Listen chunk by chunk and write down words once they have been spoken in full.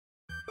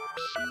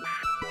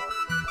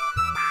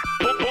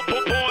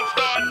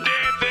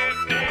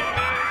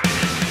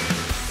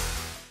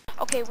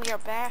Okay, we are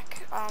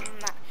back.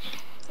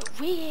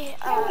 We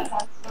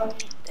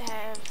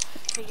have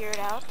figured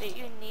out that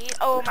you need.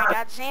 Oh my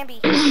God, Zambi.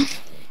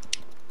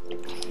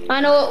 I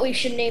know what we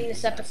should name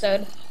this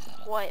episode.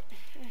 What?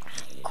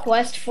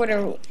 Quest for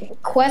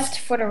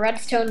the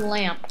redstone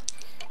lamp.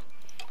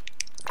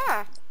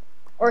 Ah.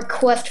 Or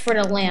quest for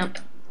the lamp.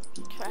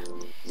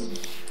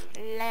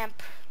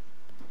 Lamp.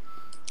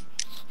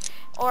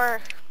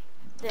 Or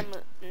the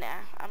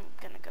nah, I'm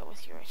gonna go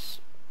with yours.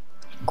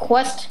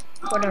 Quest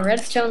for the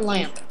redstone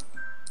lamp.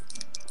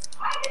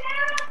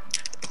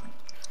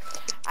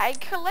 I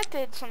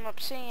collected some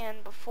obsidian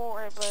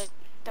before, but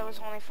that was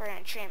only for an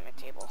enchantment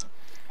table.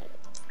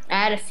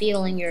 I had a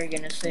feeling you were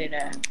gonna say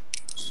that.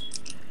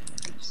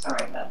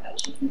 Sorry about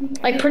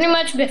that. Like pretty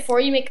much before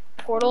you make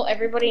a portal,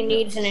 everybody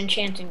needs an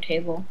enchanting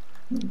table.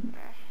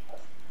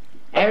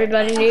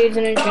 Everybody needs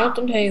an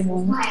enchanting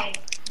table.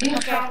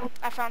 Okay,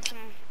 I found some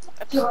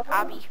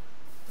hobby.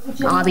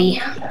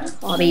 Hobby.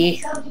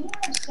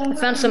 I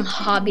found some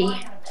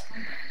hobby.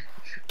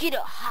 Get a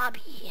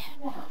hobby.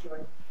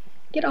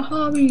 Get a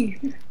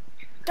hobby.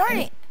 Darn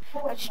it! I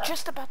was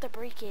just about to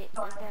break it,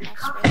 and then I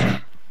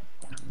switched.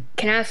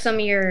 Can I have some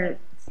of your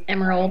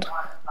emerald?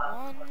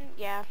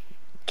 Yeah.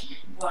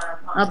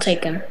 I'll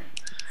take them.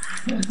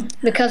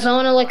 Because I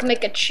want to like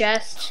make a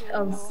chest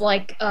of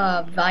like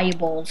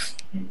valuables.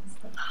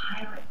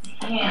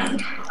 3.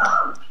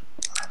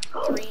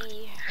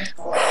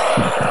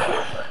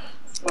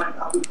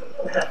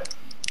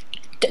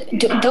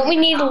 Don't we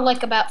need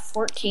like about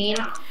 14,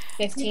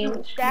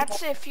 15?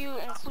 That's if you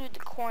include the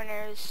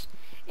corners.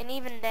 And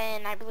even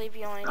then, I believe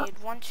you only need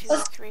 1, 2,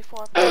 3,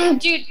 4, 5.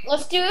 Dude,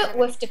 let's do it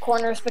with the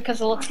corners because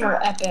it looks more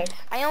epic.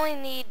 I only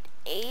need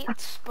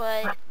 8,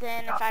 but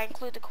then if I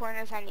include the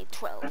corners, I need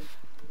 12.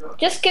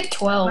 Just get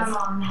 12. My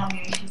mom had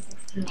me when she was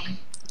 16.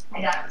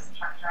 My dad was a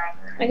truck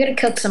driver. I gotta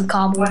cook some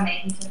cobble. One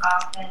day he took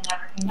off and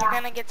never came You're back.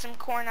 gonna get some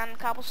corn on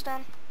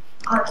cobblestone?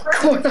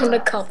 Corn on the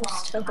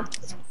cobblestone.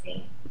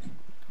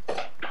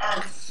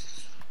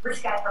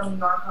 Rich guy from New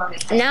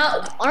York.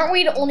 Now, aren't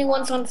we the only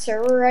ones on the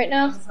server right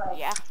now?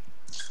 Yeah.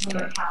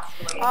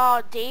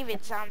 Oh,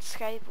 David's on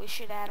Skype. We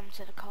should add him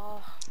to the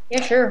call.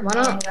 Yeah, sure. Why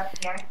not?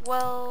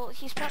 Well,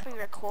 he's probably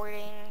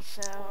recording,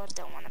 so I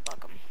don't want to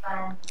bug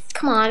him.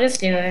 Come on, just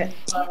do it.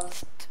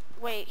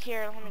 Wait,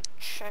 here, let me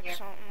check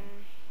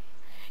something.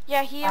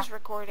 Yeah, he is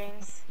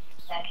recording.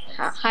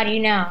 How do you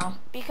know?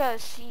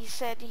 Because he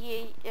said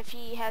if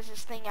he has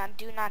his thing on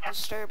Do Not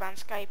Disturb on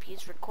Skype,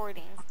 he's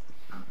recording.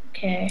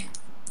 Okay.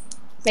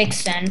 Makes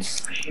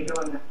sense.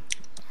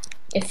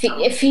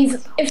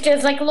 If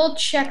there's like a little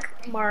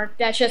check mark,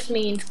 that just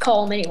means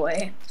call him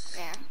anyway.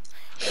 Yeah.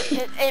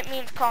 It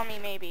means call me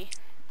maybe.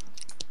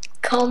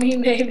 Call me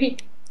maybe.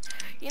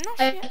 You know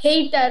I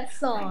hate that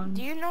song.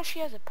 Do you know she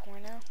has a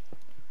porno?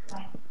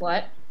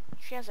 What?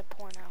 She has a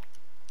porno.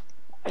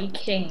 Are you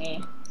kidding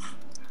me?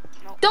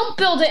 Nope. Don't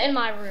build it in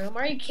my room.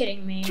 Are you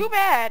kidding me? Too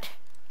bad.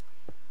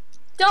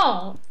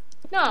 Don't.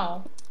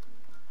 No.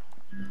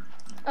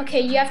 Okay,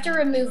 you have to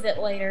remove it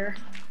later.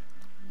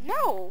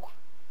 No.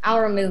 I'll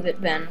remove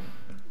it, Ben.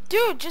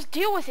 Dude, just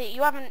deal with it.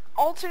 You have an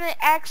alternate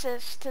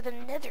access to the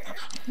nether.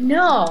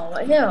 No,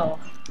 no.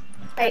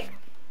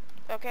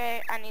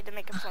 Okay, I need to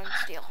make a flint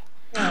steel.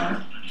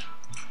 No.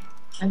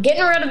 I'm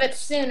getting rid of it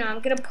soon. I'm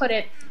gonna put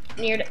it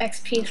near the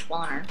XP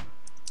spawner.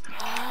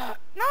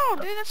 No,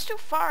 dude, that's too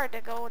far to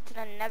go to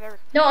the nether.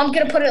 No, I'm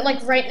gonna put it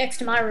like right next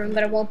to my room,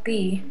 but it won't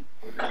be.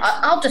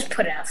 I'll just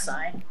put it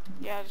outside.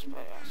 Yeah, just put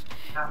it outside.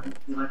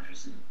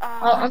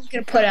 I'm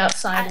gonna put it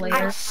outside later.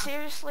 I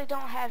seriously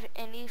don't have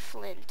any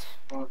flint.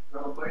 Oh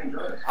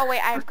wait,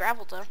 I have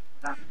gravel though.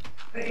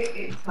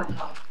 It's fun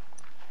help.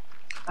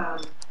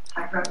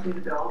 I forgot to do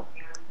the bill,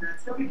 and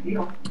it's no big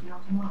deal. You know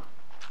what you want.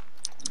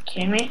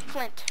 Kidding me?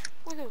 Flint.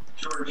 Woohoo.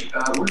 George,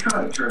 we're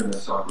trying to turn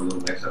this awkward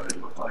little mix-up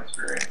into a fun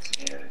experience.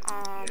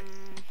 And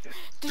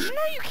did you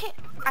know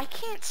I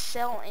can't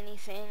sell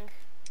anything?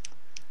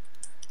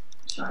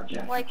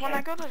 Like, when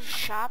I go to the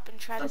shop and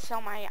try to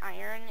sell my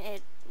iron,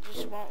 it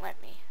just won't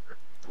let me.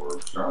 for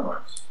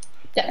Starbucks.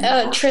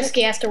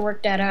 Trisky has to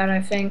work that out,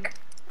 I think.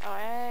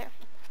 Alright.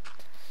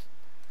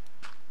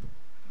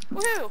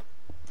 Woohoo!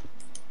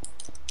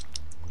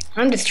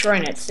 I'm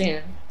destroying it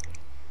soon.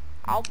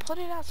 I'll put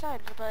it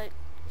outside, but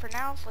for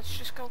now, let's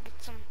just go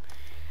get some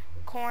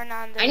corn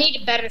on the... I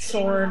need a better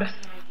sword.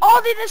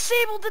 Oh, they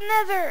disabled the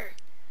nether!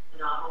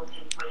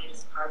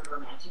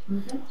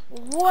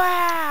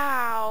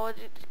 Wow!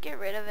 Get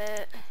rid of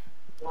it.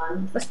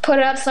 Let's put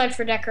it outside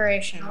for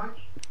decoration.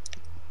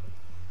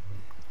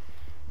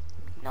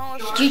 No,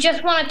 Do you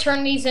just want to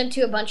turn these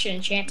into a bunch of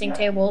enchanting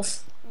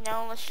tables?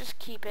 No, let's just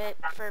keep it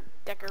for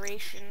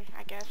decoration,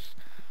 I guess.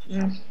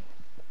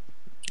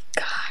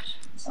 God.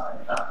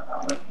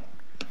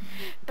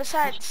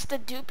 Besides, the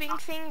duping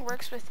thing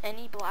works with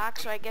any block,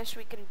 so I guess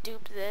we can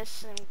dupe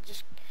this and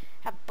just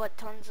have butt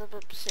tons of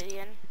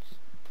obsidian.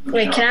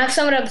 Wait, can I have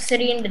some of the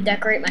obsidian to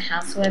decorate my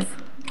house with?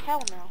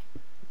 Hell no.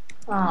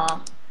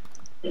 Aw.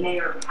 the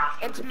mayor of the house.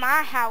 It's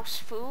my house,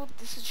 food.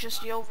 This is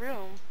just your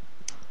room.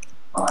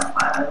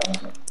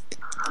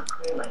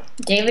 Clearly.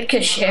 David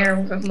could share a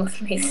room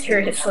with me,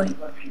 seriously.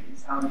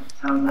 I'm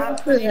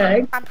pretty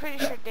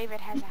sure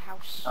David has a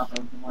house.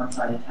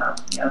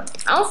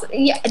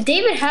 Yeah,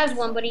 David has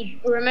one, but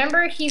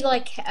remember he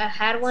like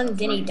had one,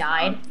 then he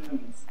died.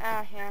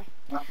 Yeah.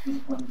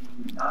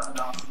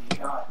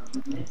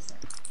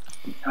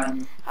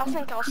 I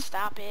think I'll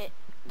stop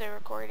the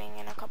recording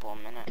in a couple of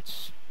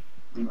minutes.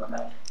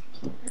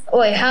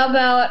 Wait, how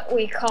about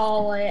we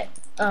call it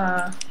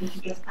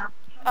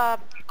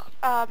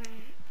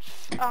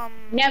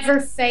never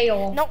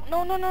fail? No.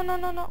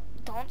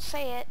 Don't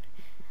say it.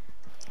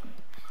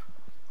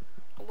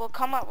 We'll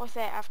come up with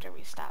it after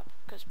we stop,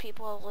 because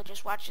people will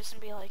just watch this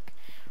and be like,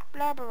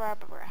 blah blah blah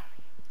blah blah.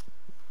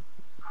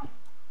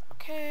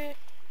 Okay.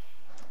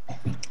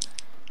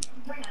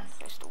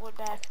 There's the wood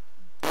back.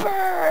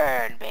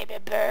 Burn, baby,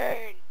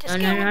 burn.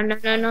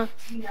 No.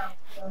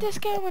 This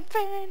guy went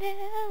burn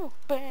now.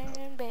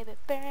 Burn, baby,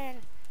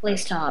 burn.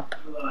 Please stop.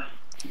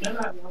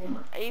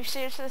 Are you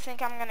seriously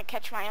think I'm gonna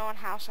catch my own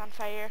house on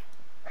fire?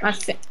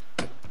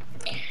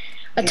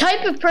 A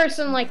type of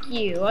person like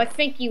you, I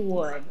think you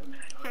would.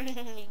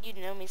 You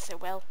know me so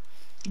well.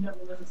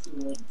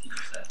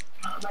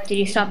 Did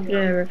you stop the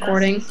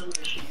recording?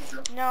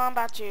 No, I'm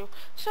about to.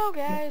 So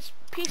guys,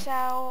 peace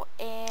out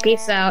and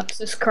Peace out.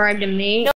 Subscribe to me.